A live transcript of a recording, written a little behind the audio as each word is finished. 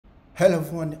Hello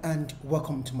everyone and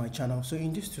welcome to my channel. So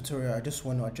in this tutorial I just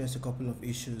want to address a couple of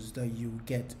issues that you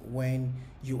get when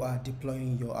you are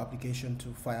deploying your application to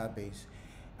Firebase.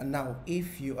 And now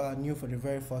if you are new for the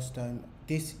very first time,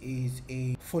 this is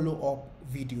a follow-up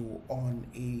video on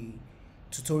a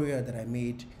tutorial that I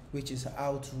made, which is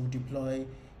how to deploy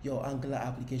your Angular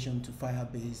application to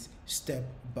Firebase step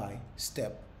by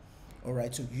step.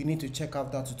 Alright, so you need to check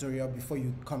out that tutorial before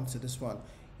you come to this one.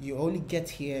 You only get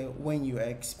here when you are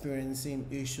experiencing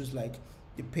issues like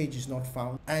the page is not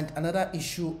found, and another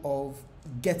issue of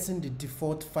getting the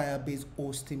default Firebase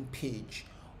hosting page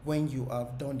when you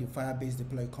have done the Firebase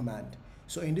deploy command.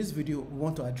 So in this video we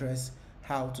want to address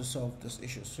how to solve this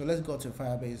issue. So let's go to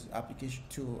Firebase application,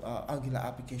 to Angular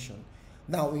application.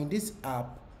 Now in this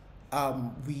app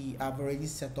we have already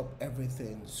set up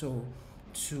everything. So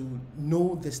to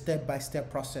know the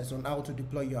step-by-step process on how to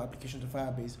deploy your application to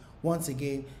Firebase, once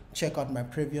again check out my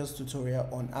previous tutorial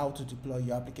on how to deploy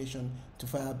your application to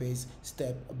Firebase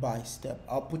step by step.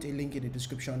 I'll put a link in the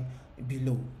description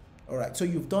below. Alright, so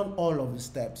you've done all of the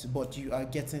steps, but you are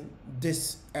getting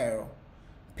this error,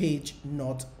 page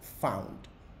not found.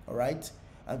 Alright,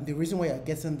 and the reason why you're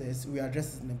getting this, we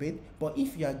address it in a bit. But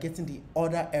if you are getting the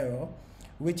other error,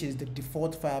 which is the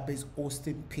default Firebase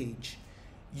hosting page,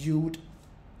 you'd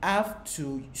have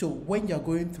to, so when you're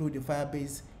going through the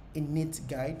Firebase init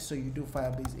guide, so you do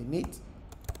Firebase init,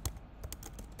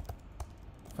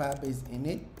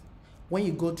 when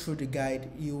you go through the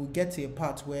guide, you will get to a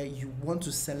part where you want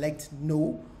to select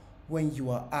no when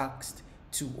you are asked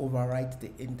to overwrite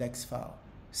the index file.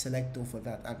 Select no for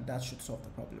that, and that should solve the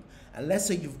problem. And let's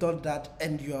say you've done that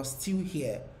and you are still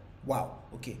here. Wow,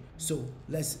 okay, so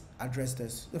let's address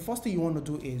this. The first thing you want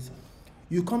to do is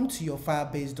you come to your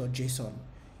firebase.json.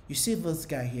 You see this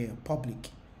guy here, public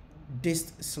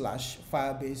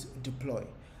dist/firebase deploy.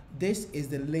 This is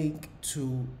the link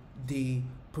to the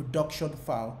production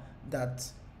file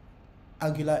that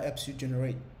Angular helps you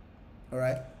generate. All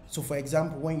right, so for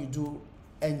example, when you do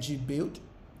ng build,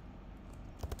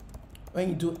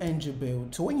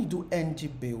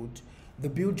 the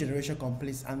build generation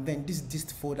completes, and then this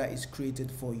dist folder is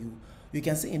created for you. You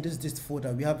can see in this dist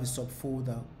folder we have a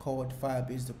subfolder called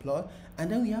Firebase deploy, and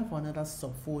then we have another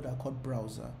subfolder called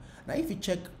browser. Now if you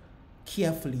check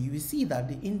carefully, you will see that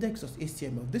the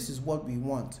index.html, this is what we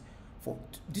want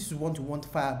this is what we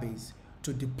want Firebase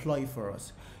to deploy for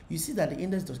us. You see that the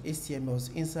index.html is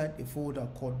inside a folder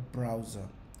called browser.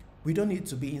 We don't need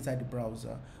to be inside the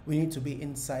browser, we need to be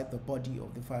inside the body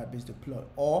of the Firebase deploy.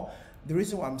 Or the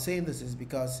reason why I'm saying this is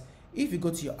because if you go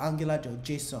to your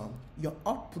angular.json, your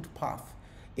output path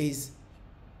is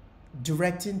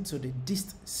directing to the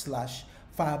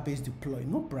dist/Firebase deploy,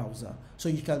 no browser. So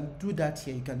you can do that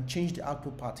here. You can change the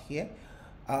output path here,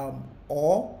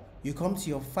 or you come to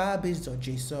your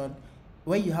firebase.json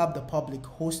where you have the public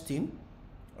hosting.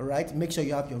 All right, make sure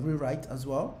you have your rewrite as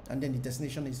well, and then the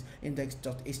destination is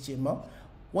index.html.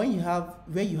 Where you have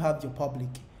your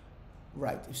public,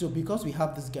 right? So because we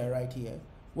have this guy right here,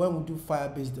 when we do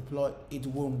Firebase deploy, it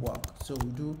won't work. So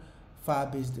we do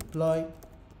Firebase deploy.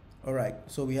 All right,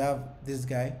 so we have this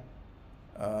guy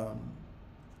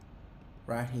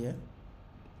right here.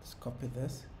 Let's copy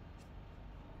this.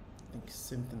 I think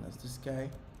same thing as this guy.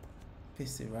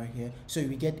 Paste it right here. So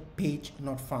we get page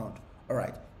not found. All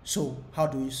right, so how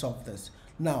do we solve this?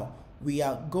 Now we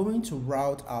are going to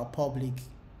route our public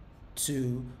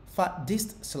to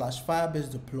dist/Firebase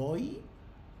deploy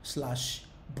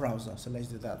 /browser. So let's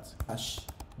do that,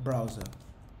 /browser.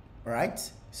 All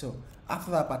right, so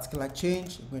after that particular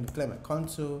change, I'm going to clear my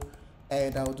console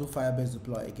and I'll do Firebase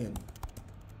deploy again.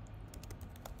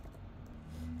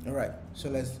 All right, so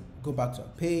let's go back to our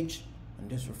page and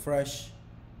just refresh.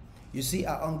 You see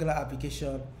our Angular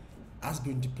application has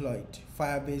been deployed,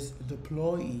 Firebase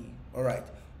deploy. All right,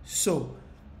 so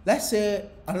let's say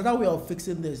another way of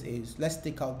fixing this is, let's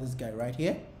take out this guy right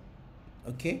here.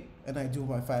 Okay, and I do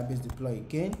my Firebase deploy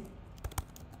again.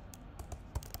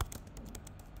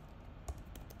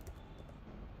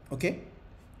 Okay,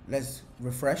 let's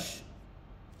refresh.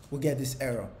 We get this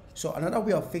error. So another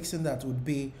way of fixing that would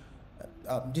be,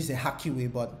 this is a hacky way,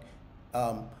 but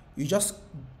you just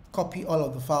copy all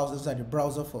of the files inside the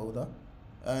browser folder,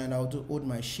 and I'll hold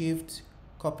my shift,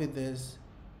 copy this,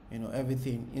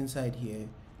 everything inside here,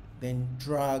 then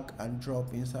drag and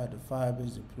drop inside the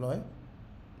Firebase deploy.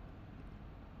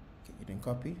 Okay, you then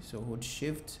copy, so hold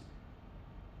shift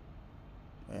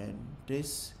and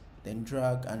this, then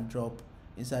drag and drop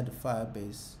inside the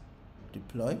Firebase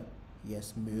deploy.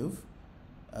 Yes, move.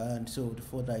 And so the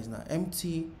folder is now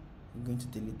empty. I'm going to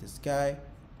delete this guy,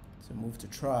 so move to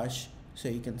trash. So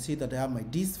you can see that I have my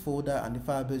dist folder and the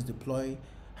Firebase deploy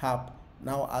app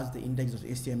now has the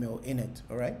index.html in it.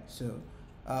 All right, so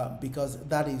because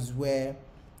that is where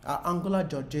our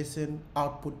angular.json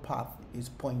output path is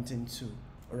pointing to.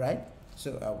 All right,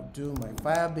 so I will do my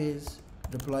Firebase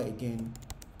deploy again.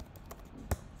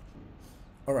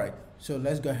 All right, so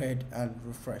let's go ahead and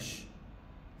refresh.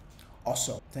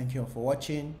 Awesome. Thank you all for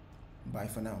watching. Bye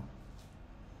for now.